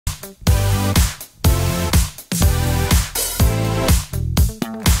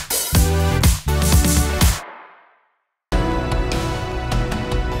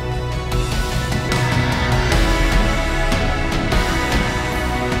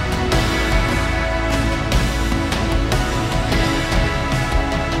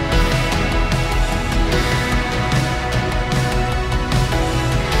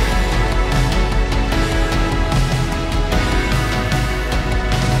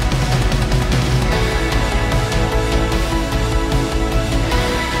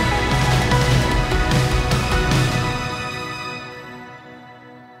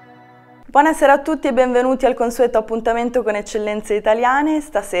Buonasera a tutti e benvenuti al consueto appuntamento con eccellenze italiane.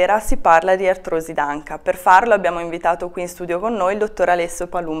 Stasera si parla di artrosi d'anca. Per farlo abbiamo invitato qui in studio con noi il dottor Alessio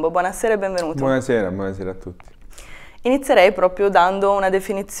Palumbo. Buonasera e benvenuto. Buonasera a tutti. Inizierei proprio dando una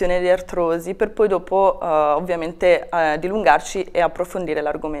definizione di artrosi per poi dopo ovviamente dilungarci e approfondire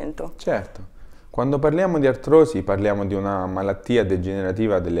l'argomento. Certo, quando parliamo di artrosi parliamo di una malattia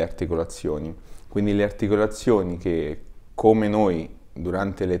degenerativa delle articolazioni, quindi le articolazioni che come noi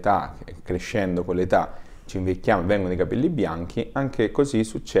durante l'età, crescendo con l'età, ci invecchiamo e vengono i capelli bianchi, anche così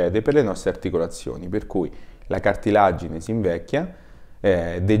succede per le nostre articolazioni, per cui la cartilagine si invecchia,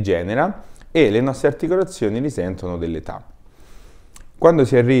 degenera e le nostre articolazioni risentono dell'età. Quando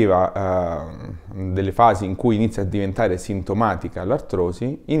si arriva a delle fasi in cui inizia a diventare sintomatica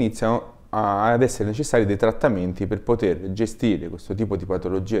l'artrosi, iniziano ad essere necessari dei trattamenti per poter gestire questo tipo di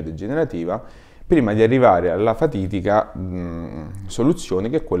patologia degenerativa prima di arrivare alla fatidica soluzione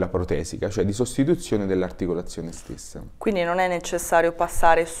che è quella protesica, cioè di sostituzione dell'articolazione stessa. Quindi non è necessario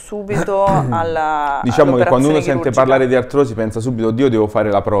passare subito alla Diciamo che quando uno sente chirurgica. parlare di artrosi pensa subito, oddio, devo fare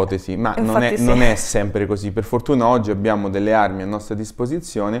la protesi, ma Infatti non è sempre così. Per fortuna oggi abbiamo delle armi a nostra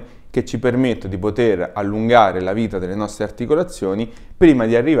disposizione che ci permettono di poter allungare la vita delle nostre articolazioni prima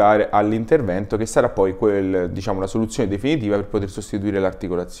di arrivare all'intervento che sarà poi la soluzione definitiva per poter sostituire le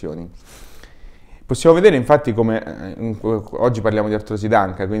articolazioni. Possiamo vedere infatti come, oggi parliamo di artrosi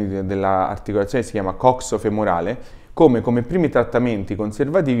d'anca, quindi dell'articolazione che si chiama coxofemorale, come primi trattamenti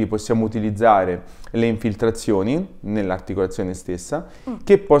conservativi possiamo utilizzare le infiltrazioni nell'articolazione stessa,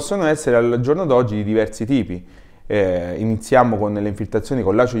 che possono essere al giorno d'oggi di diversi tipi. Iniziamo con le infiltrazioni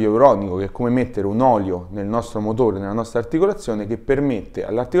con l'acido ialuronico, che è come mettere un olio nel nostro motore, nella nostra articolazione, che permette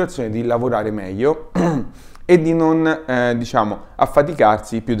all'articolazione di lavorare meglio e di non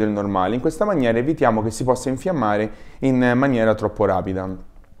affaticarsi più del normale. In questa maniera evitiamo che si possa infiammare in maniera troppo rapida.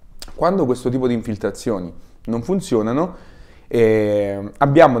 Quando questo tipo di infiltrazioni non funzionano,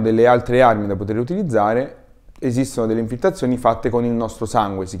 abbiamo delle altre armi da poter utilizzare. Esistono delle infiltrazioni fatte con il nostro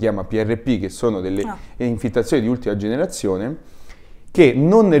sangue, si chiama PRP, che sono delle infiltrazioni di ultima generazione, che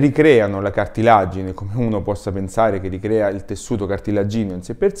non ricreano la cartilagine, come uno possa pensare che ricrea il tessuto cartilagineo in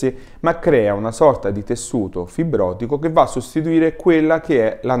sé per sé, ma crea una sorta di tessuto fibrotico che va a sostituire quella che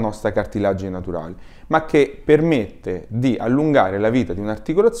è la nostra cartilagine naturale, ma che permette di allungare la vita di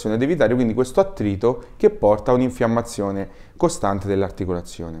un'articolazione ed evitare quindi questo attrito che porta a un'infiammazione costante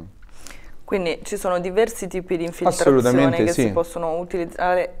dell'articolazione. Quindi ci sono diversi tipi di infiltrazioni che sì, si possono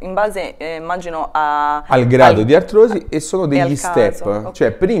utilizzare in base, immagino, al grado di artrosi e sono degli step. Okay.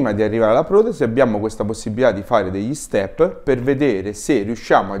 Cioè prima di arrivare alla protesi abbiamo questa possibilità di fare degli step per vedere se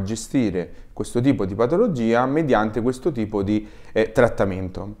riusciamo a gestire questo tipo di patologia mediante questo tipo di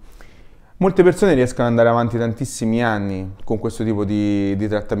trattamento. Molte persone riescono ad andare avanti tantissimi anni con questo tipo di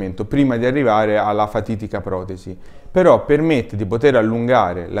trattamento prima di arrivare alla fatidica protesi, però permette di poter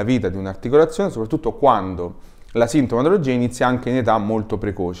allungare la vita di un'articolazione soprattutto quando la sintomatologia inizia anche in età molto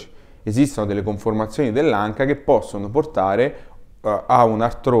precoci. Esistono delle conformazioni dell'anca che possono portare a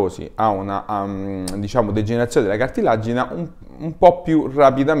un'artrosi, a una degenerazione della cartilagine un po' più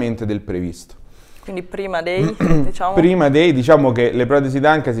rapidamente del previsto. Quindi prima dei, diciamo che le protesi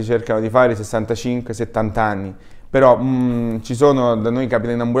d'anca si cercano di fare 65-70 anni, però ci sono, da noi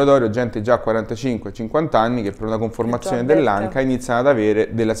capita in ambulatorio, gente già a 45-50 anni che per una conformazione dell'anca iniziano ad avere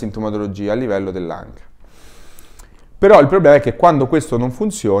della sintomatologia a livello dell'anca. Però il problema è che quando questo non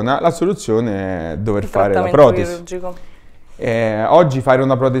funziona, la soluzione è dover fare la protesi. Chirurgico. Oggi fare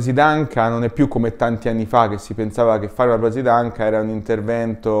una protesi d'anca non è più come tanti anni fa che si pensava che fare una protesi d'anca era un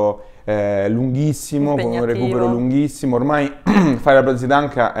intervento lunghissimo, con un recupero lunghissimo. Ormai fare la protesi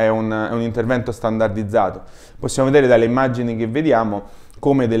d'anca è un intervento standardizzato. Possiamo vedere dalle immagini che vediamo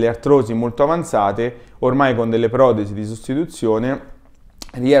come delle artrosi molto avanzate, ormai con delle protesi di sostituzione,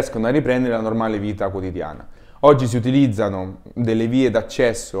 riescono a riprendere la normale vita quotidiana. Oggi si utilizzano delle vie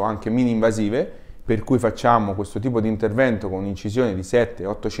d'accesso anche mini invasive, per cui facciamo questo tipo di intervento con un'incisione di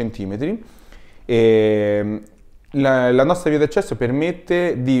 7-8 cm la nostra via d'accesso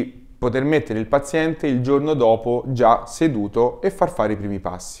permette di poter mettere il paziente il giorno dopo già seduto e far fare i primi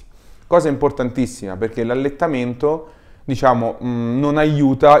passi. Cosa importantissima, perché l'allettamento, diciamo, non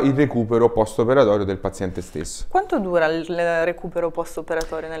aiuta il recupero post-operatorio del paziente stesso. Quanto dura il recupero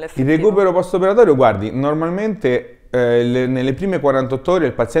post-operatorio nell'effettivo? Il recupero post-operatorio, guardi, normalmente nelle prime 48 ore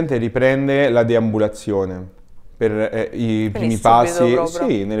il paziente riprende la deambulazione per i primi passi.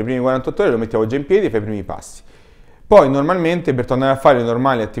 Sì, nelle prime 48 ore lo mettiamo già in piedi e fa i primi passi. Poi normalmente per tornare a fare le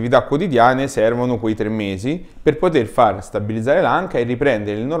normali attività quotidiane servono quei 3 mesi per poter far stabilizzare l'anca e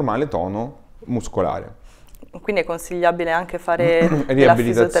riprendere il normale tono muscolare. Quindi è consigliabile anche fare la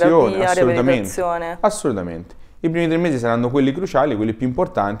fisioterapia, riabilitazione? Assolutamente. I primi 3 mesi saranno quelli cruciali, quelli più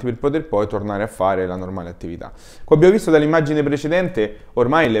importanti per poter poi tornare a fare la normale attività. Come abbiamo visto dall'immagine precedente,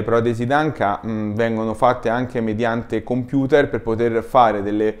 ormai le protesi d'anca vengono fatte anche mediante computer per poter fare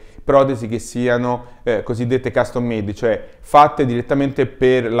delle protesi che siano cosiddette custom made, cioè fatte direttamente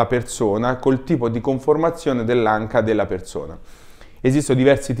per la persona col tipo di conformazione dell'anca della persona. Esistono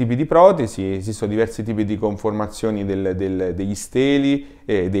diversi tipi di protesi, esistono diversi tipi di conformazioni degli steli,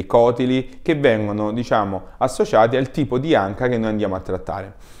 dei cotili, che vengono, diciamo, associati al tipo di anca che noi andiamo a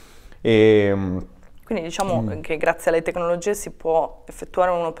trattare. Quindi diciamo che grazie alle tecnologie si può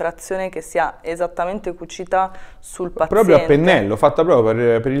effettuare un'operazione che sia esattamente cucita sul paziente. Proprio a pennello, fatta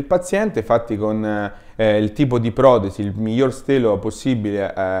proprio per il paziente, fatti con il tipo di protesi, il miglior stelo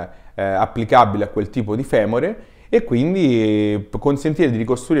possibile applicabile a quel tipo di femore, e quindi consentire di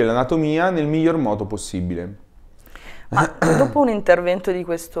ricostruire l'anatomia nel miglior modo possibile. Ma dopo un intervento di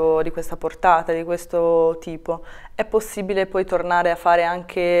questa portata, di questo tipo, è possibile poi tornare a fare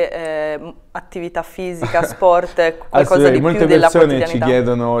anche attività fisica, sport, qualcosa di più della quotidianità? Molte persone ci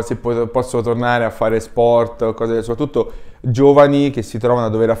chiedono se posso tornare a fare sport, soprattutto giovani che si trovano a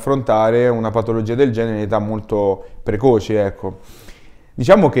dover affrontare una patologia del genere in età molto precoce, ecco.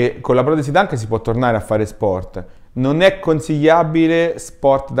 Diciamo che con la protesi d'anca si può tornare a fare sport. Non è consigliabile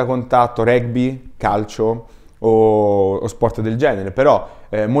sport da contatto, rugby, calcio o sport del genere, però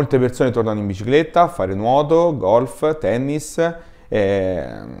molte persone tornano in bicicletta a fare nuoto, golf, tennis,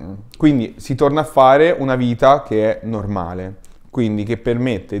 quindi si torna a fare una vita che è normale, quindi che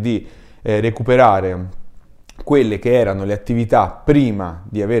permette di recuperare quelle che erano le attività prima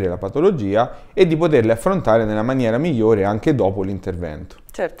di avere la patologia e di poterle affrontare nella maniera migliore anche dopo l'intervento.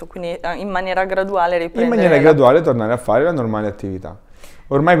 Certo, quindi in maniera graduale riprendere. In maniera graduale tornare a fare la normale attività.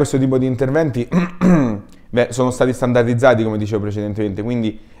 Ormai questo tipo di interventi sono stati standardizzati, come dicevo precedentemente,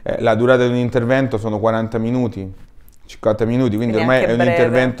 quindi la durata di un intervento sono 40 minuti, 50 minuti, quindi ormai è un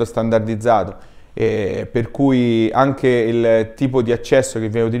intervento standardizzato. Per cui anche il tipo di accesso che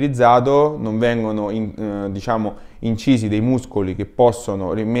viene utilizzato non vengono diciamo, incisi dei muscoli che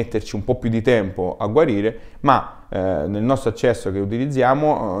possono rimetterci un po' più di tempo a guarire, ma nel nostro accesso che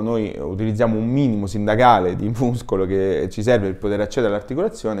utilizziamo noi utilizziamo un minimo sindacale di muscolo che ci serve per poter accedere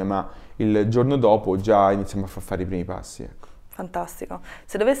all'articolazione, ma il giorno dopo già iniziamo a fare i primi passi, ecco. Fantastico.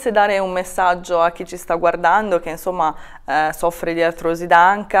 Se dovesse dare un messaggio a chi ci sta guardando che insomma soffre di artrosi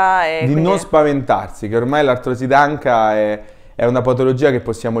d'anca e di non spaventarsi, che ormai l'artrosi d'anca è una patologia che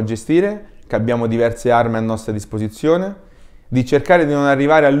possiamo gestire, che abbiamo diverse armi a nostra disposizione, di cercare di non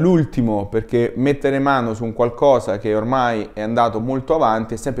arrivare all'ultimo, perché mettere mano su un qualcosa che ormai è andato molto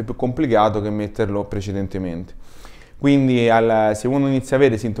avanti è sempre più complicato che metterlo precedentemente. Quindi se uno inizia a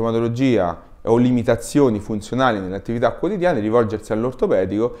avere sintomatologia o limitazioni funzionali nelle attività quotidiane, rivolgersi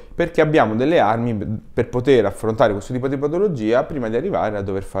all'ortopedico, perché abbiamo delle armi per poter affrontare questo tipo di patologia prima di arrivare a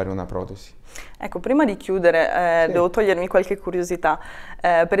dover fare una protesi. Ecco, prima di chiudere devo togliermi qualche curiosità,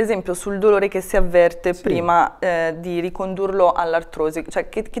 per esempio sul dolore che si avverte prima di ricondurlo all'artrosi, cioè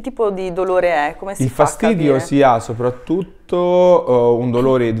che tipo di dolore è? Come si fa a capire? Il fastidio si ha soprattutto un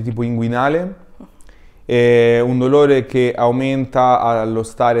dolore di tipo inguinale, un dolore che aumenta allo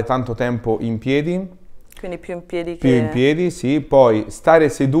stare tanto tempo in piedi. Quindi più in piedi più in piedi, sì. Poi stare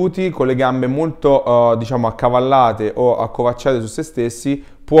seduti con le gambe molto diciamo accavallate o accovacciate su se stessi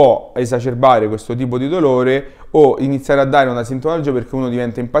può esacerbare questo tipo di dolore o iniziare a dare una sintomatologia perché uno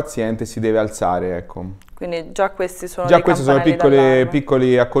diventa impaziente e si deve alzare, ecco. Quindi già questi sono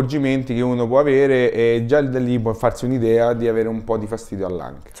piccoli accorgimenti che uno può avere e già da lì può farsi un'idea di avere un po' di fastidio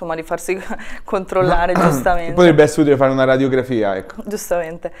all'anca. Insomma, di farsi controllare giustamente. Potrebbe essere utile fare una radiografia, ecco.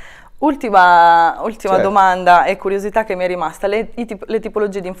 Giustamente. Ultima domanda e curiosità che mi è rimasta, le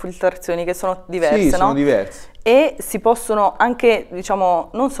tipologie di infiltrazioni che sono diverse, sì, no? sono diverse. E si possono anche, diciamo,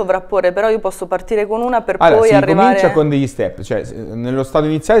 non sovrapporre, però io posso partire con una per poi arrivare... si comincia con degli step, cioè nello stato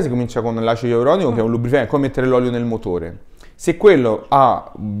iniziale si comincia con l'acido ialuronico che è un lubrificante, è come mettere l'olio nel motore. Se quello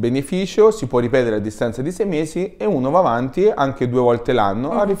ha beneficio si può ripetere a distanza di 6 mesi e uno va avanti anche 2 volte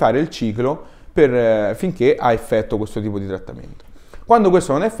l'anno a rifare il ciclo finché ha effetto questo tipo di trattamento. Quando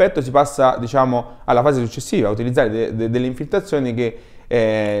questo non ha effetto si passa, diciamo, alla fase successiva, a utilizzare delle infiltrazioni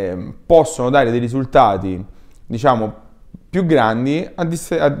che possono dare dei risultati, diciamo, più grandi a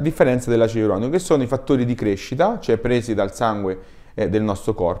differenza dell'acido ialuronico, che sono i fattori di crescita, cioè presi dal sangue del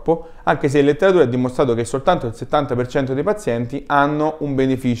nostro corpo, anche se in letteratura è dimostrato che soltanto il 70% dei pazienti hanno un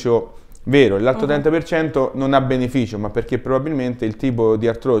beneficio vero, l'altro 30% non ha beneficio, ma perché probabilmente il tipo di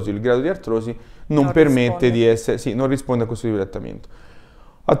artrosi, il grado di artrosi non permette di essere, non risponde a questo tipo di trattamento.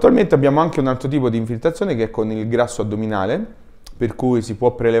 Attualmente abbiamo anche un altro tipo di infiltrazione che è con il grasso addominale, per cui si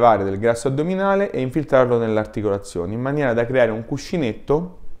può prelevare del grasso addominale e infiltrarlo nell'articolazione, in maniera da creare un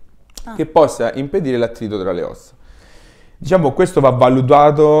cuscinetto che possa impedire l'attrito tra le ossa. Diciamo, questo va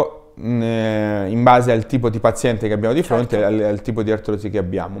valutato in base al tipo di paziente che abbiamo di fronte, certo, al tipo di artrosi che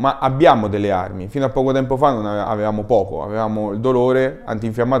abbiamo, ma abbiamo delle armi. Fino a poco tempo fa non avevamo poco, avevamo il dolore,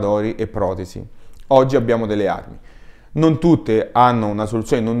 antinfiammatori e protesi. Oggi abbiamo delle armi. Non tutte hanno una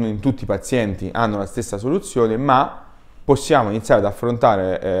soluzione, non in tutti i pazienti hanno la stessa soluzione, ma possiamo iniziare ad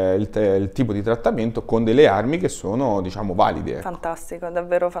affrontare il tipo di trattamento con delle armi che sono, diciamo, valide. Ecco. Fantastico,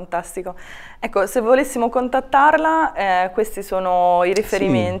 davvero fantastico. Ecco, se volessimo contattarla, questi sono i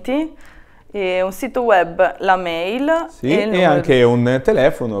riferimenti, un sito web, la mail e anche un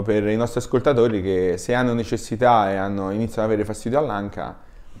telefono per i nostri ascoltatori che se hanno necessità e iniziano ad avere fastidio all'anca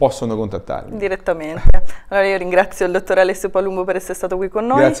possono contattarmi. Direttamente. Allora io ringrazio il dottor Alessio Palumbo per essere stato qui con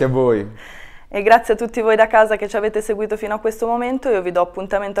noi. Grazie a voi. E grazie a tutti voi da casa che ci avete seguito fino a questo momento. Io vi do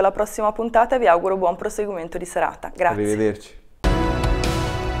appuntamento alla prossima puntata e vi auguro buon proseguimento di serata. Grazie. Arrivederci.